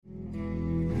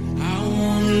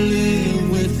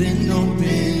with an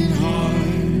open heart.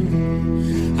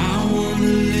 I wanna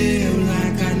live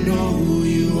like I know who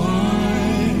you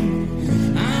are.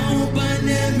 I hope I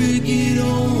never get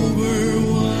over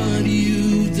what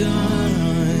you've done.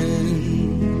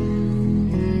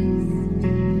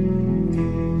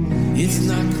 It's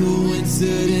not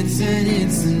coincidence and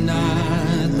it's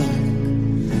not luck.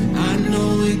 I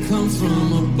know it comes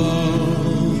from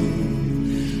above.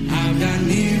 I've got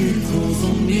miracles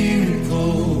on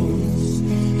miracles,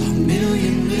 a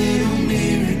million little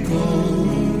miracles.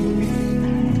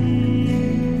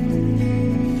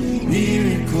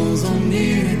 Miracles on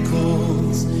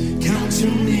miracles, count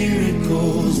your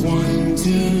miracles. 1,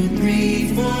 2,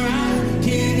 3, 4, I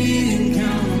can't even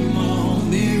count them all.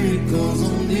 Miracles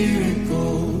on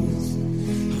miracles,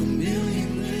 a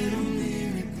million little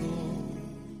miracles.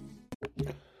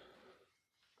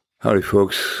 Howdy,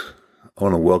 folks. I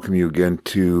want to welcome you again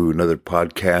to another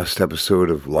podcast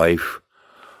episode of Life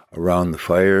Around the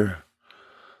Fire.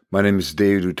 My name is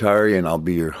David Utari, and I'll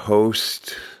be your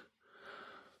host.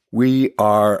 We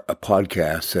are a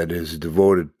podcast that is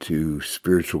devoted to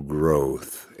spiritual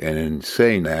growth. And in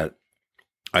saying that,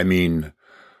 I mean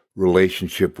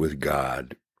relationship with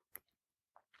God.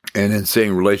 And in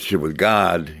saying relationship with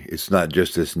God, it's not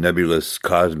just this nebulous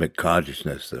cosmic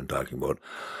consciousness that I'm talking about.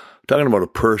 I'm talking about a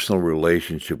personal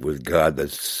relationship with God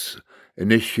that's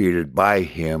initiated by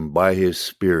Him, by His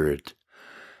Spirit,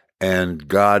 and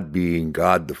God being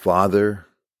God the Father,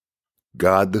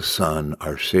 God the Son,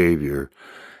 our Savior,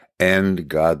 and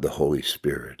God the Holy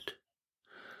Spirit.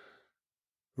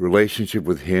 Relationship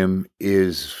with Him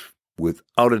is,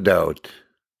 without a doubt,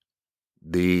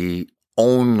 the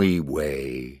only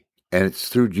way, and it's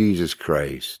through Jesus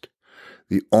Christ,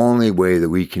 the only way that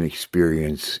we can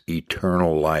experience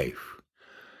eternal life.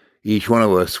 Each one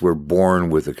of us were born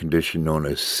with a condition known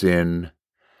as sin,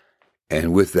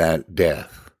 and with that,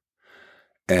 death.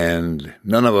 And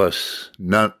not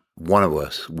one of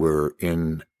us were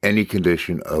in any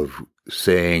condition of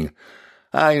saying,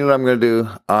 you know what I'm going to do?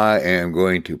 I am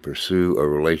going to pursue a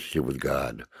relationship with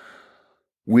God.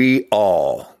 We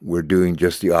all were doing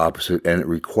just the opposite, and it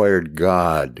required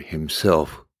God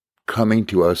Himself coming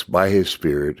to us by His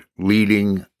Spirit,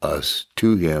 leading us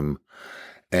to Him,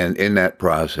 and in that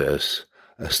process,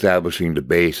 establishing the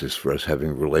basis for us having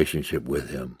a relationship with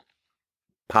Him.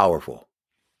 Powerful.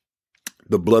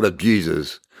 The blood of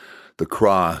Jesus, the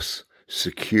cross,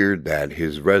 secured that.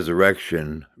 His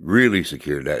resurrection really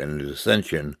secured that, and His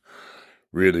ascension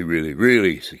really, really,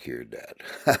 really secured that.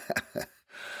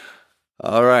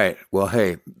 All right. Well,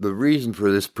 hey, the reason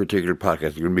for this particular podcast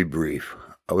is going to be brief.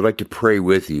 I would like to pray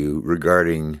with you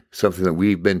regarding something that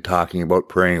we've been talking about,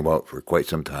 praying about for quite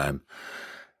some time.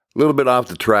 A little bit off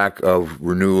the track of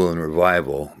renewal and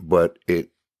revival, but it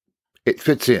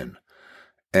fits in.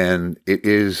 And it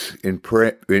is in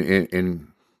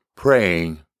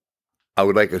praying, I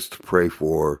would like us to pray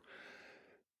for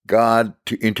God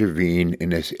to intervene in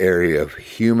this area of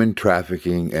human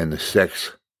trafficking and the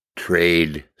sex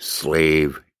trade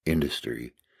slave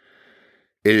industry.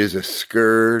 It is a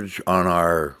scourge on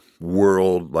our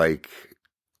world, like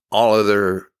all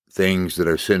other things that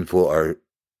are sinful are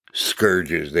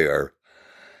scourges. They are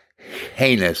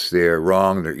heinous, they are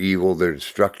wrong, they're evil, they're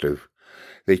destructive.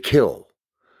 They kill,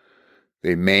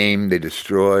 they maim, they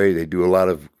destroy, they do a lot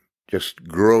of just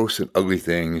gross and ugly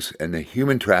things. And the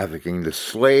human trafficking, the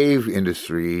slave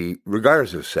industry,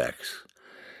 regardless of sex,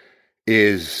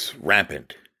 is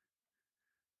rampant.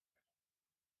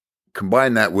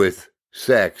 Combine that with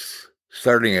sex,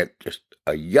 starting at just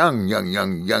a young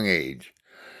age,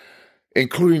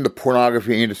 including the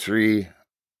pornography industry.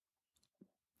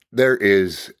 There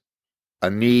is a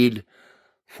need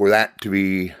for that to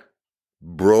be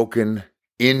broken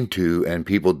into and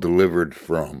people delivered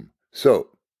from. So,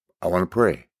 I want to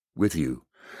pray with you.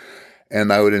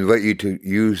 And I would invite you to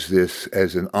use this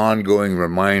as an ongoing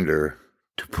reminder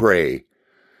to pray,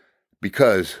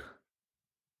 because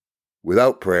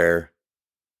without prayer,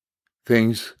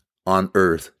 things on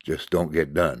earth just don't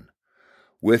get done.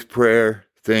 With prayer,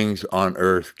 things on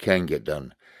earth can get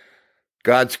done.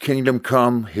 God's kingdom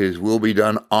come, His will be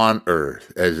done on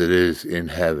earth as it is in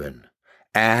heaven.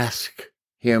 Ask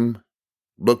Him,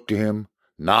 look to Him,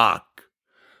 knock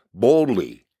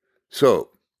boldly. So,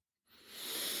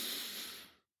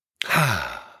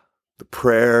 the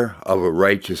prayer of a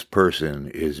righteous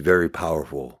person is very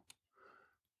powerful.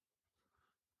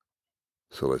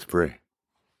 So let's pray.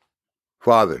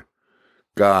 Father,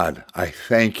 God, I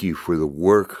thank You for the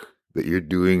work that You're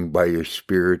doing by Your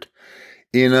Spirit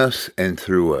in us and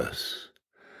through us.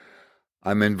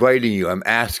 I'm inviting you, I'm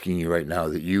asking you right now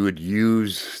that you would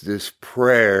use this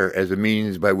prayer as a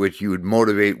means by which you would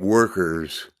motivate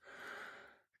workers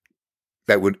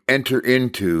that would enter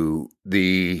into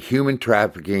the human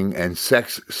trafficking and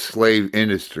sex slave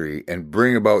industry and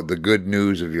bring about the good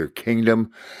news of your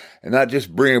kingdom. And not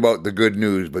just bring about the good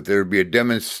news, but there would be a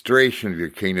demonstration of your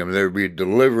kingdom. There would be a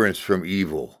deliverance from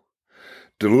evil.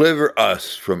 Deliver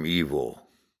us from evil,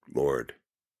 Lord.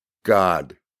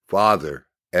 God, Father,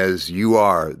 as you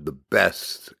are the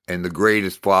best and the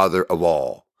greatest Father of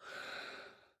all.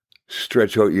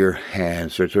 Stretch out your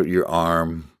hand, stretch out your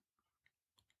arm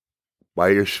by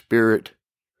your Spirit,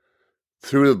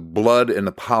 through the blood and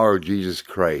the power of Jesus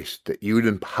Christ, that you would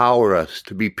empower us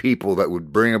to be people that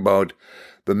would bring about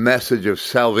the message of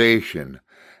salvation,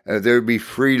 and that there would be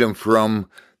freedom from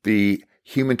the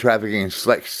human trafficking and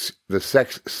the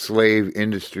sex slave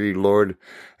industry, Lord,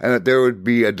 and that there would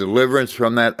be a deliverance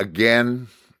from that again,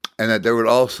 and that there would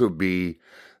also be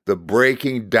the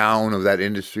breaking down of that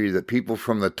industry, that people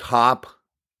from the top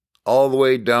all the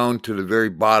way down to the very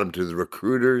bottom, to the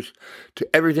recruiters, to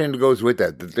everything that goes with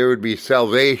that there would be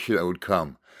salvation that would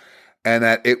come, and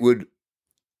that it would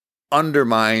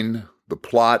undermine the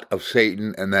plot of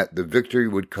Satan, and that the victory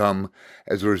would come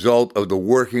as a result of the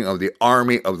working of the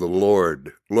army of the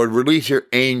Lord. Lord, release your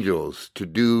angels to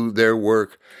do their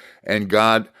work. And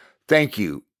God, thank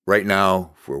you right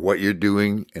now for what you're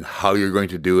doing and how you're going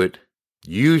to do it.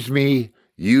 Use me,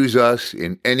 use us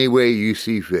in any way you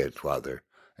see fit, Father.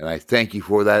 And I thank you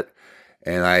for that.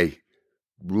 And I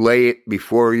lay it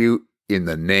before you in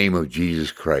the name of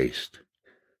Jesus Christ.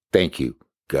 Thank you,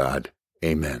 God.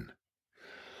 Amen.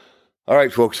 All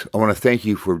right, folks, I want to thank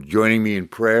you for joining me in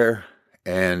prayer.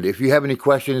 And if you have any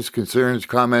questions, concerns,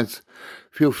 comments,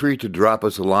 feel free to drop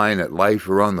us a line at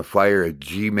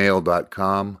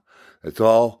lifearoundthefire@gmail.com. That's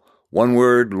all. One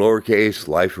word, lowercase,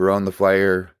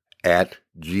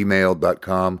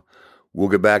 lifearoundthefire@gmail.com. We'll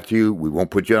get back to you. We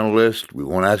won't put you on a list. We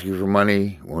won't ask you for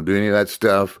money. We won't do any of that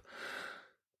stuff.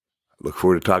 Look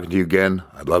forward to talking to you again.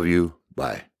 I love you.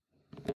 Bye.